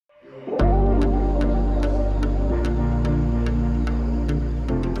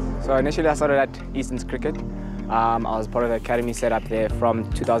So initially I started at Eastern's Cricket. I was part of the academy set up there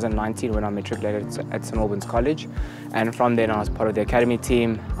from 2019 when I matriculated at St Albans College. And from then I was part of the academy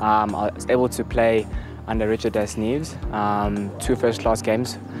team. I was able to play under Richard Neves, 2 first-class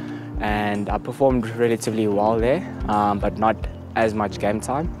games. And I performed relatively well there, but not as much game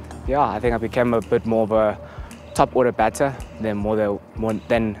time. Yeah, I think I became a bit more of a top-order batter than more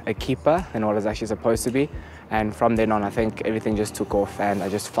than a keeper than what I was actually supposed to be. And from then on, I think everything just took off, and I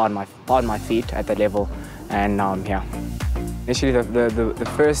just found my feet at that level, and now I'm here. Initially,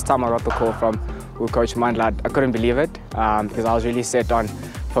 the first time I got the call from Coach Mandla, I couldn't believe it because I was really set on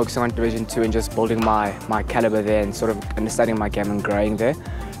focusing on Division 2 and just building my caliber there and sort of understanding my game and growing there.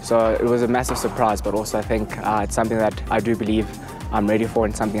 So it was a massive surprise, but also I think it's something that I do believe I'm ready for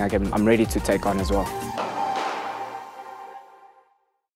and something I'm ready to take on as well.